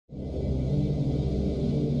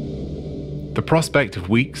The prospect of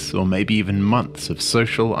weeks or maybe even months of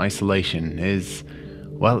social isolation is,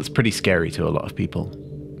 well, it's pretty scary to a lot of people.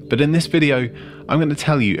 But in this video, I'm going to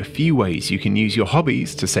tell you a few ways you can use your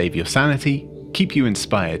hobbies to save your sanity, keep you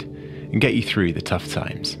inspired, and get you through the tough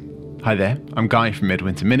times. Hi there, I'm Guy from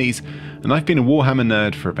Midwinter Minis, and I've been a Warhammer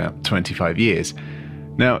nerd for about 25 years.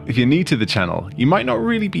 Now, if you're new to the channel, you might not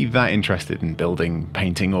really be that interested in building,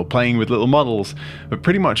 painting, or playing with little models, but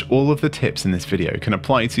pretty much all of the tips in this video can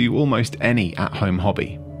apply to almost any at-home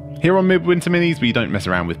hobby. Here on Midwinter Minis, we don't mess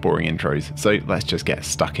around with boring intros, so let's just get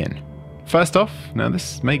stuck in. First off, now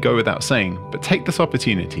this may go without saying, but take this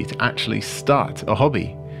opportunity to actually start a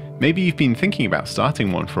hobby. Maybe you've been thinking about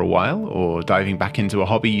starting one for a while, or diving back into a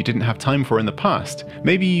hobby you didn't have time for in the past.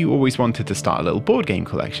 Maybe you always wanted to start a little board game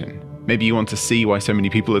collection. Maybe you want to see why so many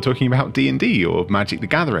people are talking about D&D or Magic the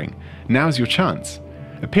Gathering. Now's your chance.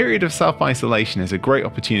 A period of self-isolation is a great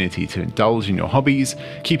opportunity to indulge in your hobbies,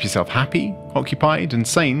 keep yourself happy, occupied, and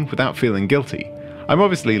sane without feeling guilty. I'm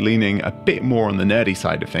obviously leaning a bit more on the nerdy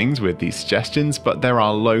side of things with these suggestions, but there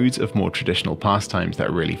are loads of more traditional pastimes that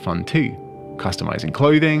are really fun too. Customizing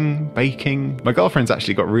clothing, baking. My girlfriend's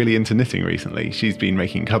actually got really into knitting recently. She's been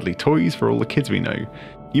making cuddly toys for all the kids we know.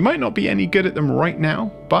 You might not be any good at them right now,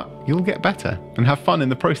 but you'll get better and have fun in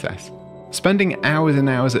the process. Spending hours and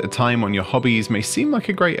hours at a time on your hobbies may seem like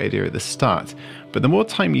a great idea at the start, but the more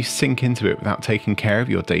time you sink into it without taking care of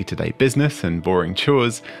your day-to-day business and boring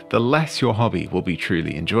chores, the less your hobby will be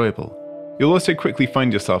truly enjoyable. You'll also quickly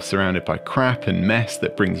find yourself surrounded by crap and mess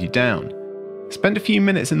that brings you down. Spend a few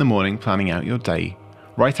minutes in the morning planning out your day.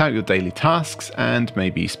 Write out your daily tasks and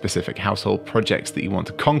maybe specific household projects that you want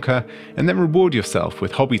to conquer, and then reward yourself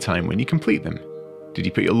with hobby time when you complete them. Did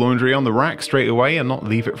you put your laundry on the rack straight away and not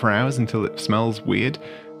leave it for hours until it smells weird?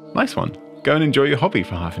 Nice one. Go and enjoy your hobby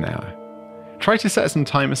for half an hour. Try to set some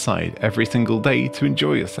time aside every single day to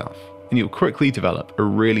enjoy yourself, and you'll quickly develop a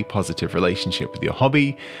really positive relationship with your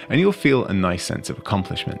hobby, and you'll feel a nice sense of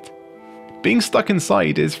accomplishment. Being stuck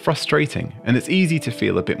inside is frustrating, and it's easy to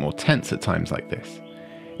feel a bit more tense at times like this.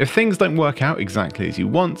 If things don't work out exactly as you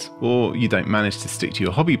want, or you don't manage to stick to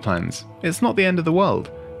your hobby plans, it's not the end of the world.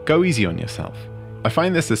 Go easy on yourself. I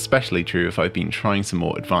find this especially true if I've been trying some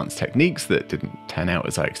more advanced techniques that didn't turn out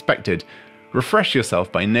as I expected. Refresh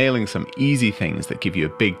yourself by nailing some easy things that give you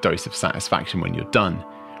a big dose of satisfaction when you're done.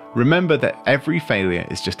 Remember that every failure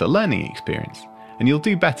is just a learning experience, and you'll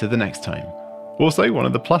do better the next time. Also, one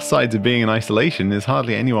of the plus sides of being in isolation is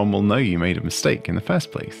hardly anyone will know you made a mistake in the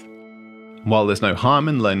first place. While there's no harm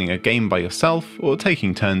in learning a game by yourself or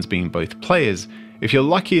taking turns being both players, if you're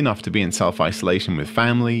lucky enough to be in self-isolation with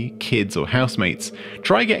family, kids or housemates,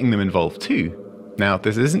 try getting them involved too. Now,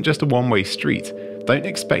 this isn't just a one-way street. Don't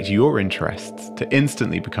expect your interests to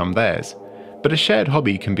instantly become theirs, but a shared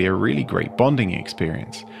hobby can be a really great bonding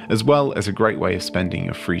experience, as well as a great way of spending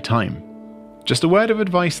your free time. Just a word of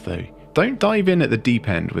advice though, don't dive in at the deep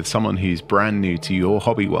end with someone who's brand new to your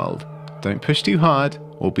hobby world. Don't push too hard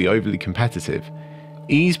or be overly competitive.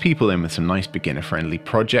 Ease people in with some nice beginner-friendly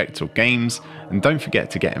projects or games, and don't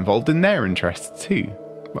forget to get involved in their interests too.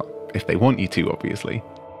 Well, if they want you to, obviously.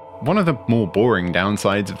 One of the more boring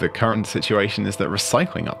downsides of the current situation is that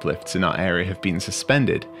recycling uplifts in our area have been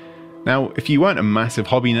suspended. Now, if you weren't a massive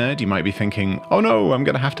hobby nerd, you might be thinking, oh no, I'm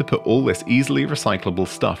going to have to put all this easily recyclable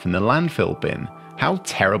stuff in the landfill bin. How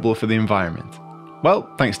terrible for the environment. Well,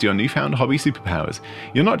 thanks to your newfound hobby superpowers,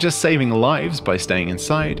 you're not just saving lives by staying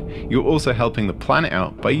inside, you're also helping the planet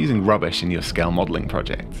out by using rubbish in your scale modelling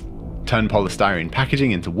projects. Turn polystyrene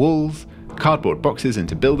packaging into walls, cardboard boxes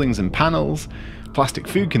into buildings and panels, plastic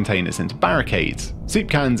food containers into barricades, soup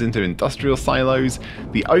cans into industrial silos.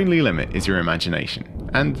 The only limit is your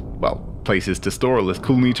imagination, and, well, places to store all this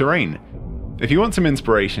cool new terrain. If you want some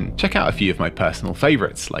inspiration, check out a few of my personal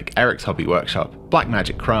favourites like Eric's Hobby Workshop, Black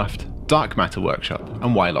Magic Craft, Dark Matter Workshop,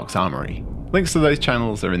 and Wylock's Armory. Links to those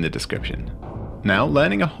channels are in the description. Now,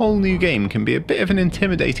 learning a whole new game can be a bit of an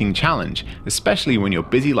intimidating challenge, especially when your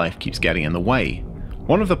busy life keeps getting in the way.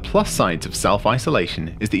 One of the plus sides of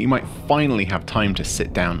self-isolation is that you might finally have time to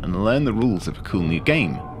sit down and learn the rules of a cool new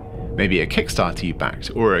game. Maybe a Kickstarter you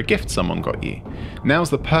backed, or a gift someone got you. Now's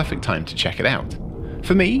the perfect time to check it out.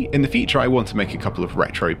 For me, in the future I want to make a couple of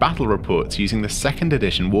retro battle reports using the 2nd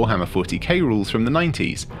edition Warhammer 40k rules from the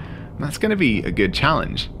 90s. That's going to be a good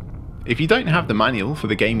challenge. If you don't have the manual for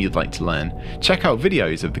the game you'd like to learn, check out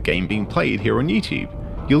videos of the game being played here on YouTube.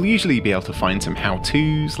 You'll usually be able to find some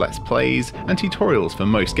how-tos, let's plays, and tutorials for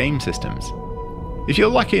most game systems. If you're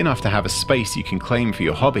lucky enough to have a space you can claim for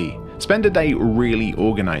your hobby, spend a day really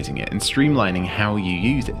organising it and streamlining how you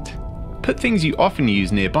use it. Put things you often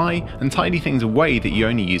use nearby and tidy things away that you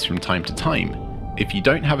only use from time to time. If you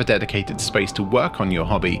don't have a dedicated space to work on your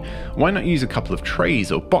hobby, why not use a couple of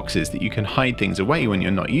trays or boxes that you can hide things away when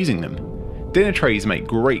you're not using them? Dinner trays make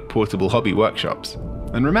great portable hobby workshops.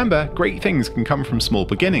 And remember, great things can come from small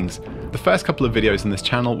beginnings. The first couple of videos on this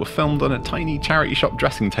channel were filmed on a tiny charity shop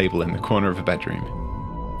dressing table in the corner of a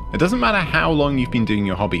bedroom. It doesn't matter how long you've been doing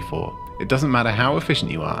your hobby for, it doesn't matter how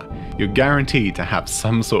efficient you are, you're guaranteed to have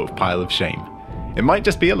some sort of pile of shame. It might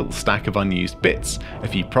just be a little stack of unused bits, a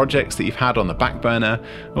few projects that you've had on the back burner,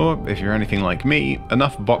 or if you're anything like me,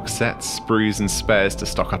 enough box sets, sprues and spares to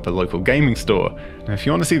stock up a local gaming store. And if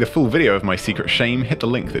you want to see the full video of my secret shame, hit the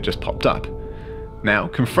link that just popped up. Now,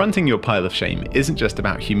 confronting your pile of shame isn't just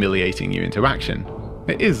about humiliating you into action.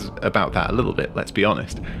 It is about that a little bit, let's be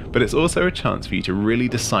honest, but it's also a chance for you to really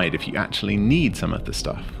decide if you actually need some of the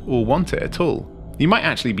stuff, or want it at all. You might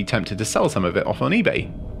actually be tempted to sell some of it off on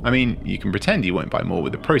eBay. I mean, you can pretend you won't buy more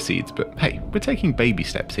with the proceeds, but hey, we're taking baby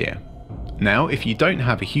steps here. Now, if you don't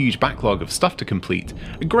have a huge backlog of stuff to complete,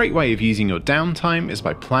 a great way of using your downtime is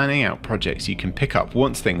by planning out projects you can pick up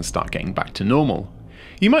once things start getting back to normal.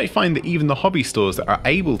 You might find that even the hobby stores that are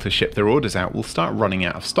able to ship their orders out will start running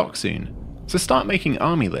out of stock soon. So start making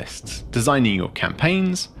army lists, designing your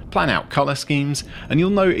campaigns, plan out colour schemes, and you'll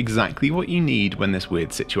know exactly what you need when this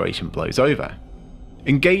weird situation blows over.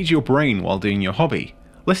 Engage your brain while doing your hobby.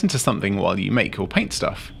 Listen to something while you make or paint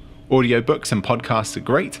stuff. Audiobooks and podcasts are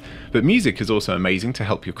great, but music is also amazing to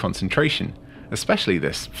help your concentration, especially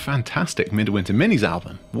this fantastic Midwinter Minis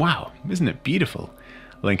album. Wow, isn't it beautiful?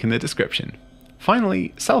 Link in the description.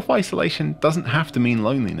 Finally, self-isolation doesn't have to mean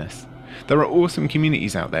loneliness. There are awesome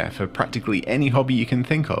communities out there for practically any hobby you can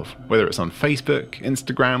think of, whether it's on Facebook,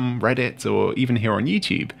 Instagram, Reddit, or even here on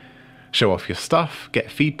YouTube. Show off your stuff,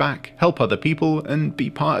 get feedback, help other people, and be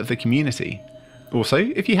part of the community. Also,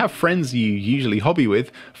 if you have friends you usually hobby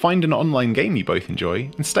with, find an online game you both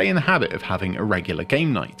enjoy, and stay in the habit of having a regular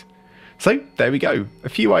game night. So there we go, a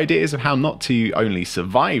few ideas of how not to only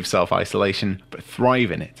survive self-isolation, but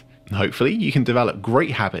thrive in it. And hopefully you can develop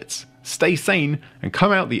great habits, stay sane, and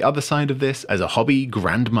come out the other side of this as a hobby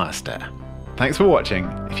grandmaster. Thanks for watching.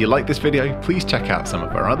 If you like this video, please check out some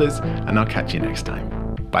of our others, and I'll catch you next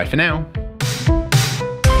time. Bye for now.